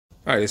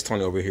Hi, it's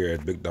Tony over here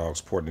at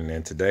Bigdogs Porting,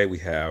 and today we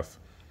have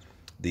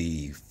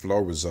the flow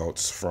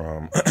results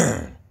from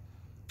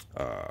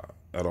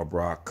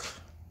Sbf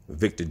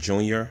Victor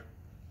Jr.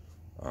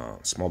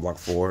 Small block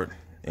Ford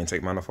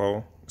intake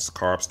manifold. It's a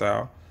carb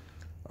style.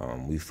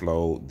 We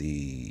flowed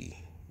the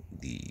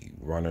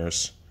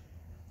runners.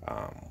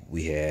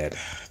 We had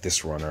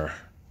this runner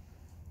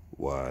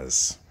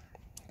was,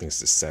 I think it's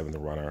the 7th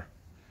runner,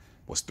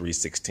 was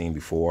 316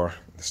 before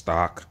the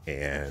stock,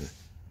 and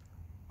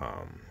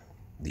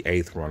the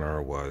 8th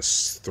runner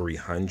was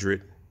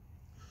 300. I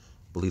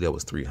believe that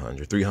was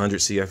 300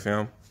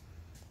 CFM.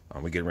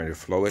 We're getting ready to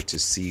flow it to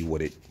see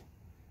what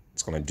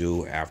it's going to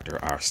do after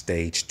our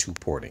stage 2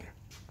 porting.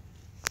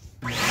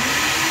 So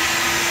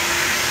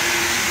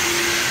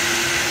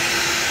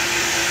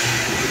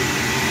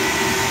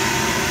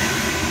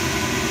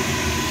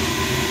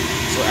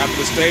after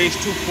the stage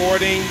 2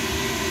 porting,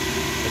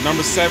 the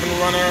number 7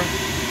 runner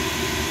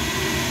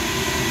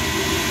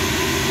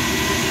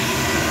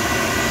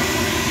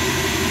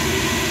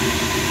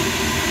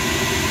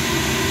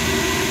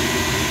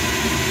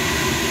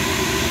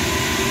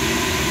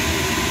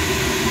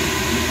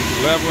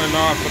leveling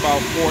off at about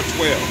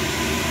 412.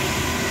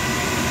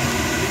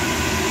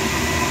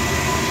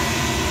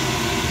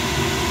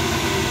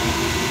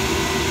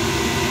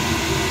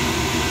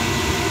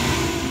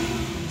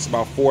 It's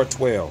about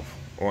 412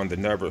 on the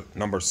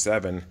number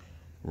 7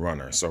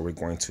 runner. So we're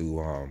going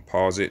to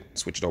pause it,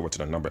 switch it over to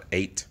the number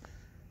 8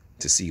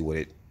 to see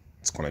what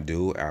it's going to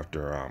do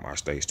after our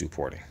stage 2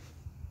 porting.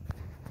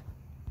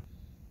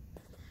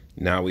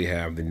 Now we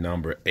have the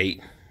number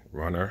 8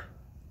 runner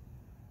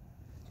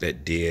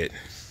that did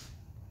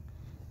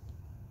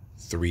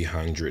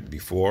 300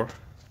 before.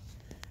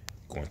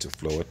 Going to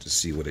flow it to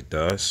see what it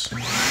does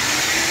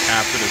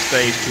after the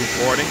stage 2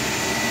 porting.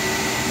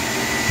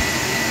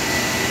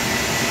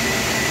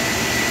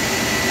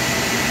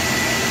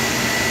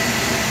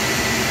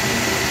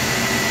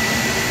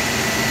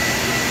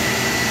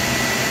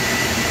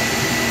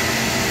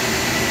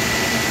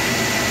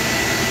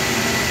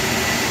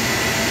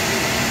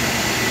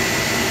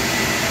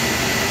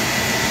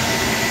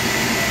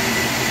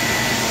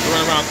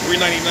 Around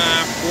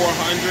 399,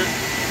 400.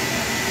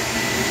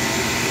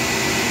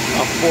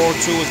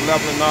 402 is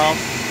leveling off,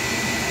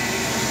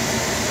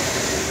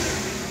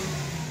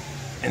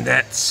 and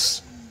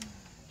that's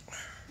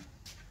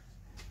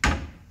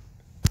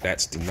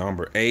the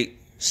number 8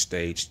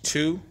 stage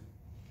 2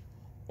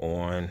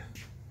 on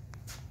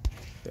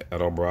the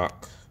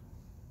Sbf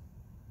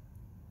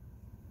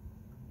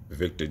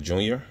Victor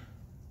Jr.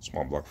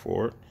 small block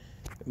Ford.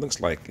 It looks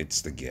like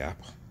it's the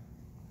gap.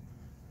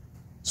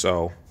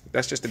 So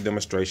that's just a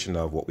demonstration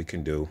of what we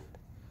can do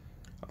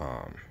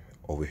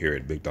over here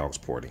at Bigdogs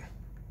Porting.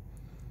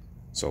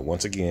 So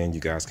once again, you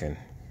guys can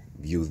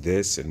view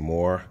this and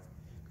more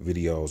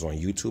videos on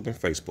YouTube and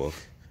Facebook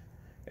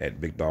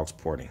at Bigdogs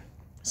Porting.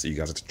 See you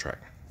guys at the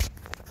track.